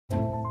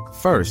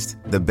First,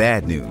 the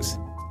bad news.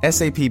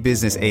 SAP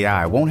Business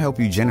AI won't help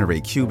you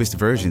generate cubist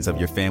versions of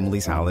your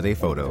family's holiday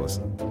photos.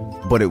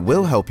 But it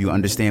will help you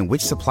understand which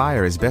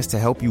supplier is best to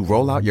help you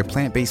roll out your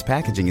plant-based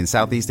packaging in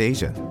Southeast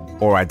Asia,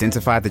 or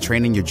identify the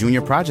training your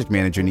junior project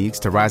manager needs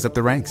to rise up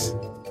the ranks,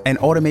 and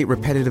automate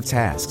repetitive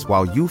tasks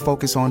while you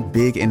focus on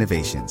big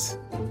innovations,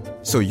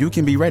 so you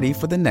can be ready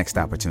for the next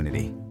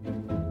opportunity.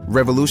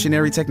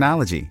 Revolutionary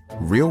technology,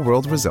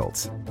 real-world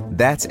results.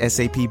 That's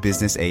SAP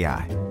Business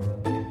AI.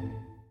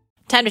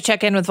 Time to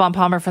check in with Vaughn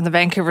Palmer from the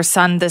Vancouver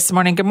Sun this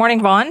morning. Good morning,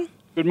 Vaughn.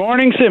 Good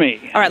morning,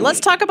 Simi. All right, let's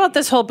talk about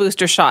this whole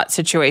booster shot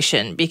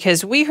situation,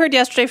 because we heard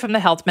yesterday from the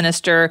health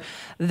minister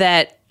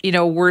that,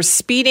 we're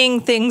speeding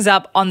things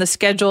up on the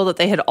schedule that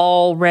they had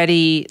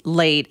already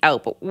laid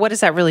out. But what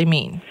does that really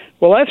mean?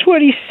 Well, that's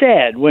what he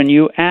said when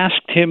you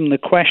asked him the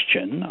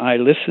question. I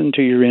listened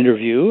to your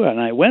interview, and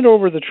I went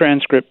over the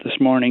transcript this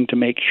morning to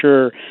make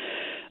sure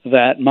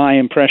that my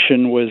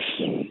impression was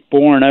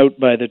borne out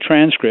by the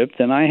transcript,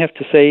 and I have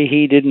to say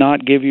he did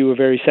not give you a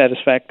very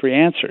satisfactory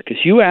answer,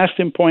 because you asked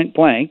him point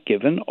blank,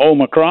 given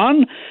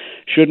Omicron,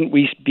 shouldn't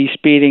we be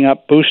speeding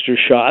up booster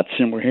shots?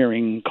 And we're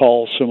hearing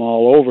calls from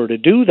all over to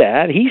do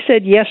that. He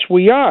said, yes,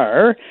 we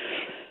are.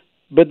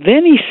 But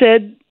then he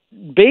said,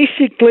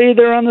 basically,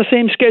 they're on the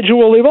same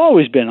schedule they've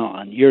always been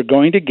on. You're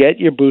going to get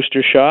your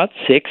booster shot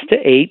 6 to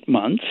 8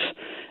 months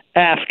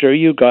after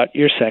you got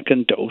your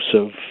second dose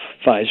of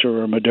Pfizer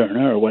or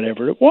Moderna or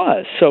whatever it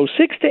was. So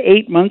 6 to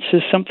 8 months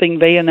is something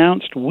they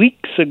announced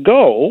weeks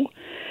ago,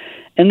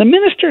 and the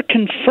minister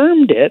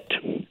confirmed it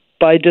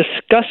by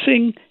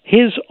discussing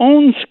his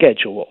own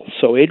schedule.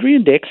 So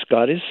Adrian Dix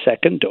got his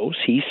second dose,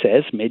 he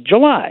says,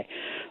 mid-July.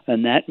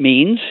 And that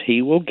means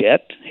he will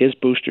get his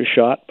booster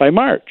shot by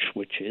March,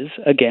 which is,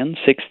 again,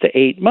 6 to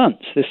 8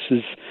 months. This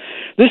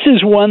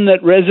is one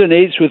that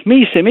resonates with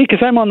me, Simi,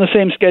 because I'm on the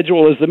same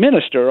schedule as the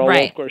minister, although,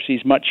 right. Of course,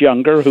 he's much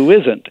younger, who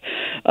isn't.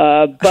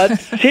 But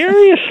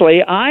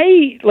seriously,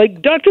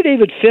 like Dr.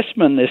 David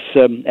Fissman, this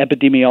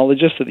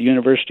epidemiologist at the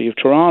University of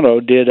Toronto,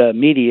 did a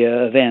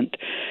media event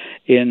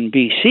in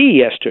BC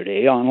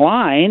yesterday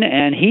online,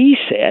 and he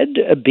said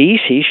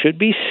BC should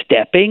be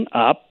stepping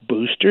up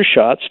booster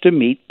shots to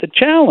meet the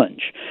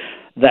challenge.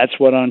 That's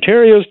what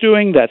Ontario's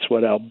doing. That's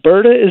what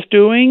Alberta is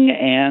doing,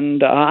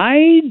 and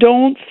I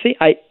don't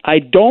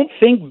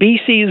think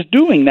BC is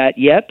doing that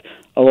yet,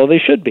 although they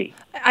should be.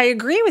 I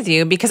agree with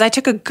you, because I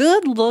took a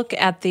good look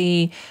at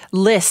the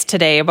list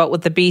today about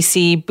what the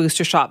BC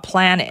booster shot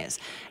plan is.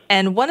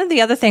 And one of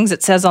the other things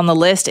it says on the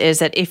list is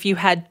that if you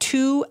had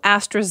 2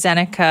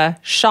 AstraZeneca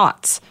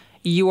shots,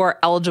 you are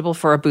eligible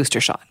for a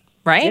booster shot,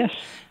 right? Yes.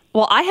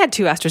 Well, I had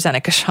 2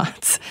 AstraZeneca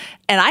shots,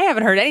 and I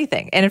haven't heard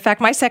anything. And in fact,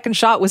 my second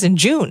shot was in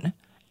June,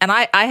 and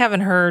I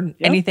haven't heard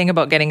anything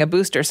about getting a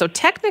booster. So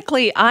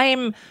technically,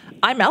 I'm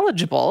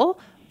eligible,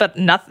 but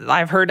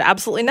I've heard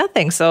absolutely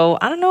nothing. So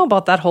I don't know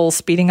about that whole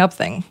speeding up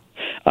thing.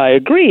 I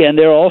agree, and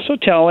they're also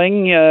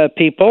telling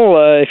people,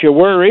 if you're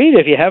worried,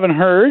 if you haven't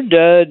heard,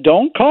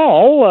 don't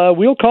call.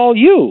 We'll call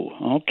you.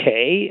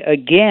 Okay,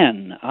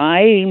 again,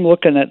 I'm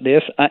looking at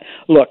this.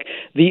 Look,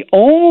 the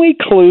only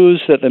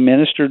clues that the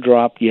minister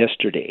dropped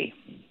yesterday,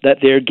 that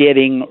they're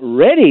getting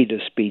ready to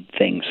speed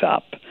things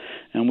up,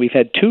 and we've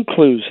had 2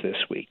 clues this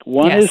week.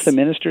 One is the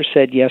minister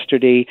said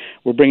yesterday,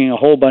 we're bringing a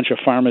whole bunch of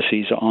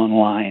pharmacies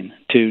online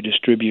to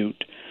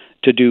distribute,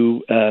 to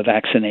do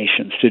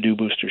vaccinations, to do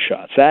booster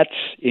shots. That's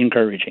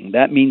encouraging.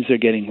 That means they're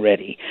getting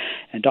ready.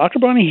 And Dr.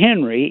 Bonnie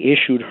Henry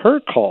issued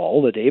her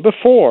call the day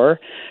before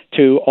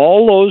to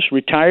all those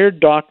retired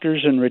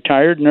doctors and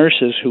retired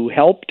nurses who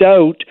helped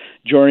out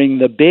during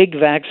the big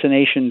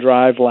vaccination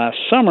drive last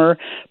summer.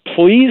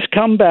 Please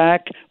come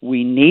back.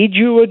 We need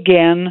you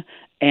again.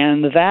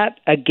 And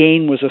that,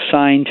 again, was a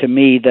sign to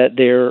me that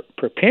they're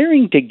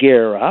preparing to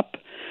gear up,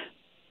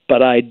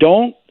 but I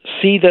don't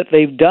see that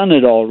they've done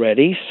it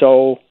already.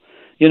 So,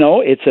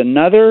 it's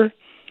another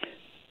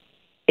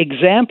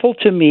example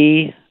to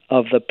me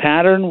of the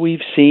pattern we've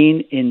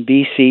seen in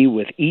BC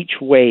with each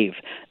wave.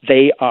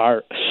 They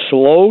are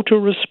slow to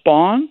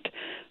respond,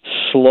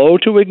 slow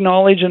to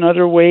acknowledge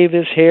another wave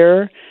is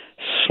here,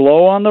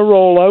 slow on the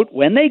rollout.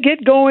 When they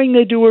get going,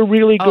 they do a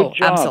really good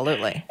job.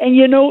 Absolutely. And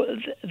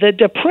the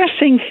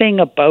depressing thing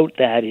about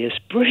that is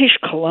British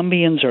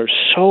Columbians are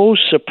so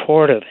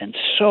supportive and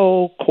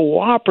so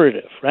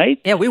cooperative, right?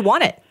 Yeah, we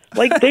want it.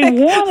 Like, they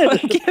want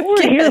it. The support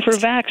here for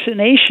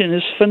vaccination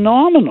is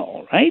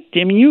phenomenal, right?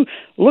 I mean, you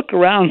look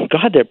around,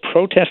 God, they're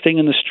protesting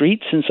in the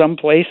streets in some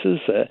places.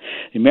 The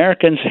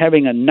Americans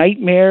having a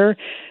nightmare.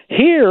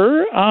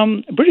 Here,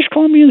 British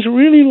Columbians are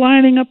really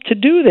lining up to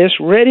do this,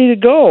 ready to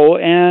go,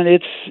 and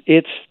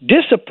it's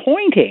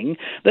disappointing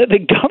that the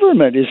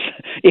government is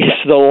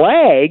the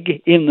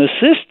lag in the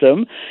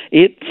system.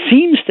 It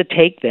seems to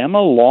take them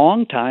a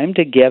long time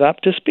to get up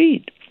to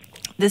speed.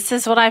 This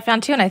is what I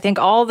found too, and I think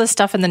all the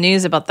stuff in the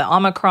news about the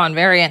Omicron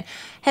variant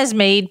has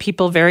made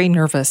people very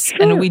nervous, Sure.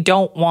 and we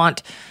don't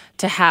want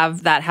to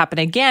have that happen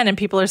again. And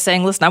people are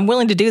saying, listen, I'm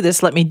willing to do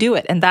this, let me do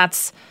it. And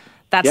that's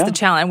That's the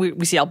challenge. And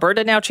we see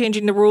Alberta now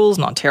changing the rules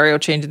and Ontario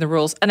changing the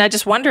rules. And I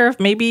just wonder if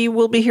maybe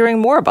we'll be hearing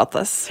more about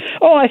this.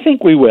 Oh, I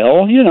think we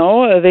will.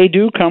 They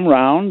do come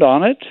round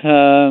on it.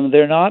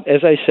 They're not,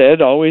 as I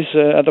said, always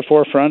at the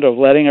forefront of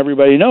letting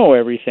everybody know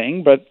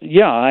everything. But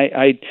yeah,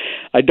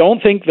 I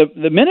don't think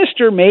the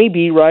minister may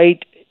be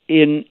right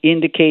in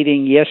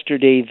indicating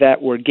yesterday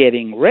that we're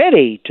getting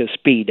ready to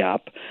speed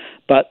up,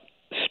 but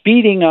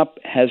speeding up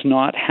has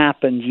not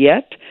happened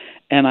yet.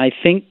 And I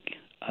think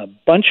a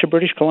bunch of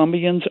British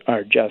Columbians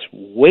are just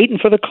waiting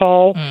for the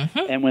call,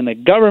 and when the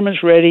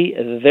government's ready,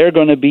 they're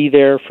going to be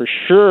there for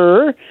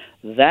sure.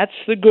 That's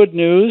the good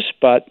news,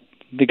 but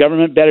the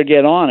government better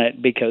get on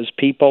it because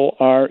people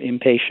are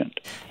impatient.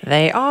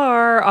 They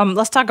are.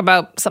 Let's talk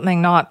about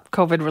something not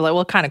COVID-related,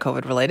 well, kind of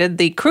COVID-related,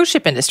 the cruise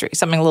ship industry,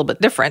 something a little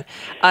bit different.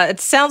 It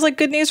sounds like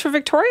good news for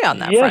Victoria on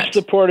that front. Yes,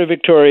 the Port of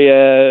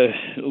Victoria,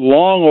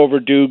 long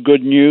overdue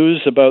good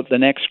news about the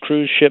next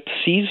cruise ship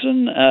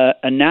season,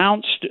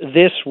 announced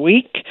this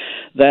week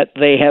that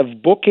they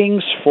have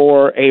bookings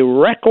for a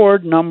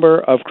record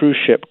number of cruise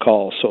ship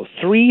calls. So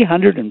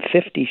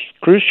 350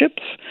 cruise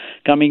ships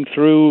coming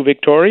through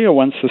Victoria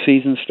once the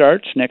season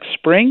starts next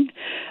spring,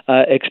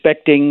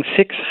 expecting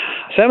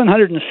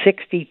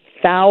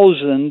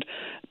 760,000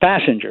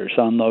 passengers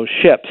on those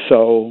ships.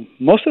 So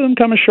most of them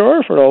come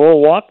ashore for a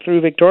little walk through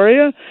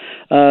Victoria.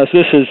 So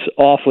this is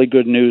awfully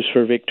good news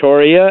for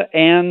Victoria.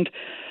 And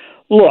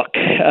look,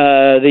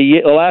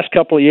 the last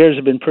couple of years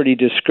have been pretty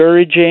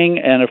discouraging,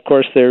 and of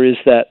course there is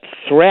that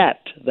threat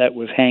that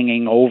was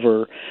hanging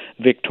over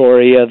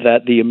Victoria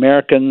that the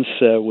Americans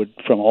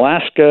from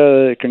Alaska,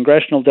 the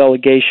congressional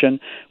delegation,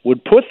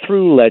 would put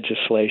through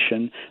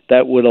legislation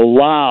that would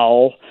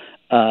allow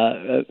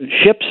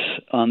ships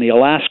on the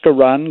Alaska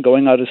run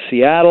going out of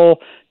Seattle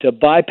to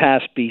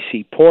bypass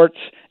BC ports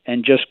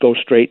and just go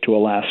straight to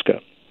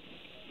Alaska.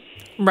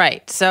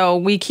 Right. So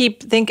we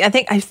keep I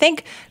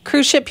think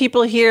cruise ship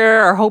people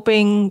here are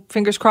hoping,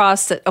 fingers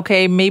crossed, that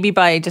okay, maybe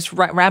by just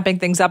ramping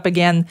things up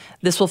again,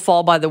 this will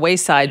fall by the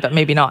wayside, but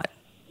maybe not.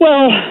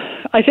 Well,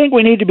 I think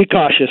we need to be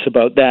cautious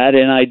about that,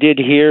 and I did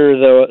hear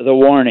the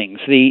warnings.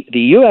 The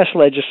U.S.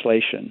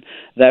 legislation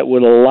that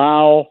would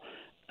allow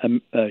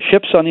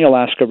ships on the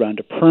Alaska run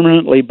to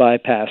permanently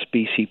bypass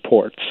BC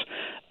ports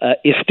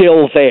is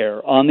still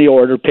there on the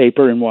order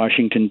paper in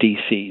Washington,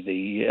 D.C.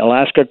 The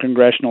Alaska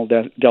Congressional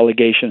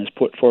Delegation has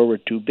put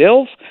forward 2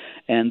 bills,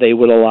 and they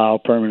would allow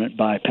permanent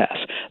bypass.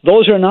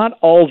 Those are not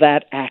all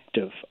that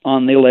active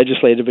on the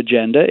legislative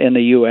agenda in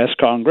the U.S.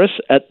 Congress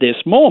at this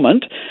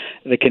moment.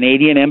 The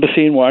Canadian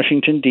Embassy in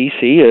Washington,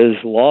 D.C. is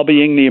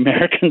lobbying the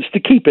Americans to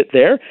keep it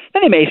there,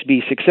 and they may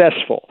be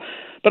successful.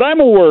 But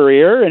I'm a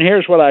worrier, and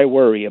here's what I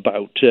worry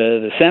about.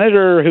 The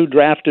senator who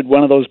drafted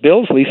one of those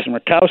bills, Lisa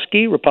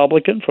Murkowski,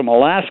 Republican from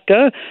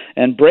Alaska,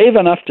 and brave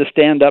enough to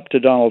stand up to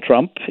Donald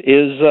Trump,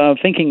 is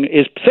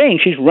saying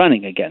she's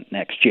running again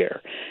next year.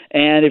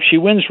 And if she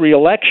wins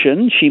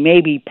re-election, she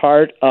may be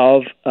part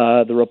of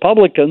the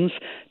Republicans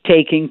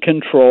taking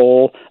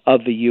control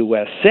of the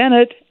U.S.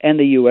 Senate and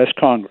the U.S.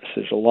 Congress.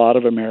 There's a lot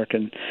of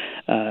American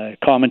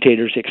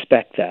commentators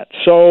expect that.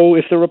 So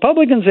if the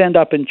Republicans end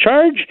up in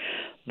charge,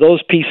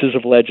 those pieces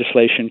of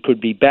legislation could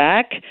be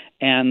back,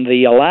 and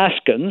the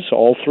Alaskans,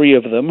 all 3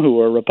 of them who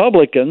are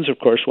Republicans, of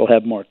course, will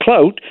have more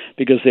clout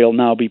because they'll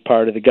now be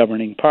part of the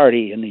governing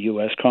party in the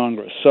U.S.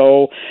 Congress.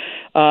 So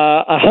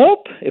I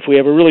hope, if we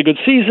have a really good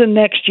season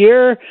next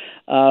year,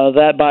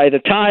 that by the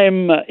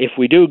time, if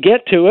we do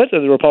get to it,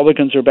 the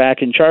Republicans are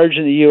back in charge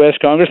in the U.S.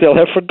 Congress, they'll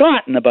have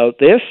forgotten about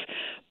this,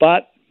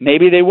 but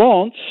maybe they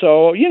won't.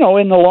 So,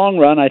 in the long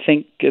run, I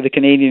think the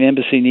Canadian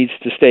Embassy needs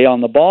to stay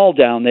on the ball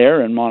down there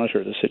and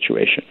monitor the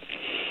situation.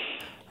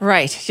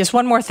 Right. Just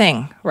one more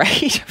thing,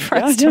 right, for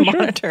us to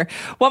monitor.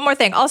 Sure. One more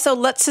thing. Also,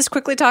 let's just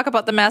quickly talk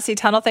about the Massey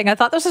Tunnel thing. I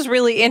thought this was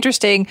really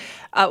interesting.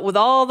 With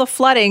all the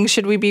flooding,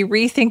 should we be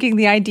rethinking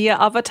the idea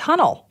of a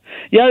tunnel?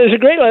 Yeah, there's a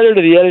great letter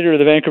to the editor of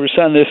the Vancouver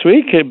Sun this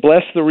week. It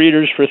blessed the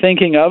readers for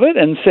thinking of it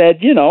and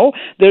said,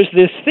 there's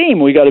this theme,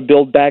 we got to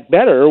build back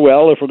better.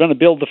 Well, if we're going to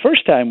build the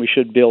first time, we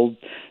should build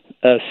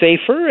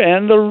safer.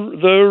 And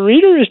the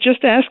reader is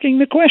just asking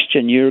the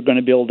question. You're going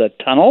to build a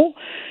tunnel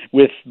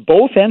with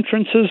both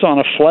entrances on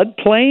a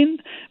floodplain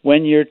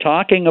when you're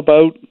talking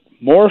about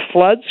more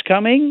floods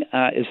coming.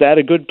 Is that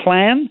a good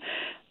plan?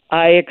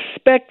 I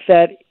expect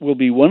that will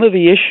be one of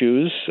the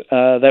issues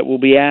that will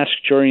be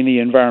asked during the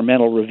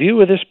environmental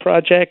review of this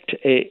project.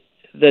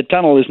 The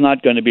tunnel is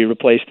not going to be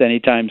replaced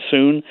anytime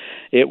soon.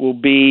 It will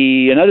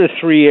be another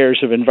 3 years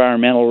of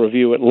environmental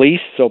review at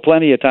least, so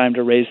plenty of time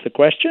to raise the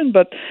question.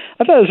 But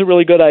I thought it was a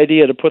really good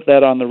idea to put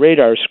that on the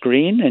radar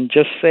screen and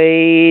just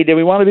say, do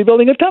we want to be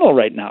building a tunnel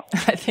right now?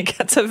 I think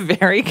that's a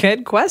very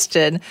good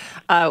question.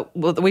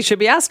 We should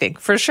be asking,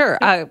 for sure.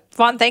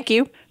 Vaughn, thank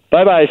you.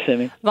 Bye-bye,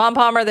 Simi. Vaughn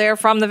Palmer there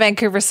from the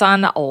Vancouver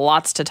Sun.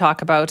 Lots to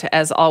talk about,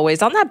 as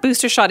always. On that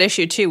booster shot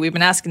issue, too, we've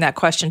been asking that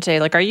question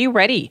today. Are you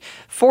ready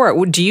for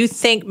it? Do you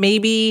think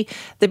maybe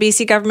the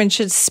BC government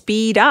should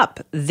speed up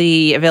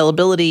the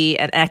availability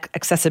and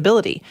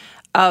accessibility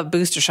of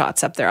booster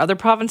shots up there? Other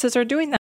provinces are doing that.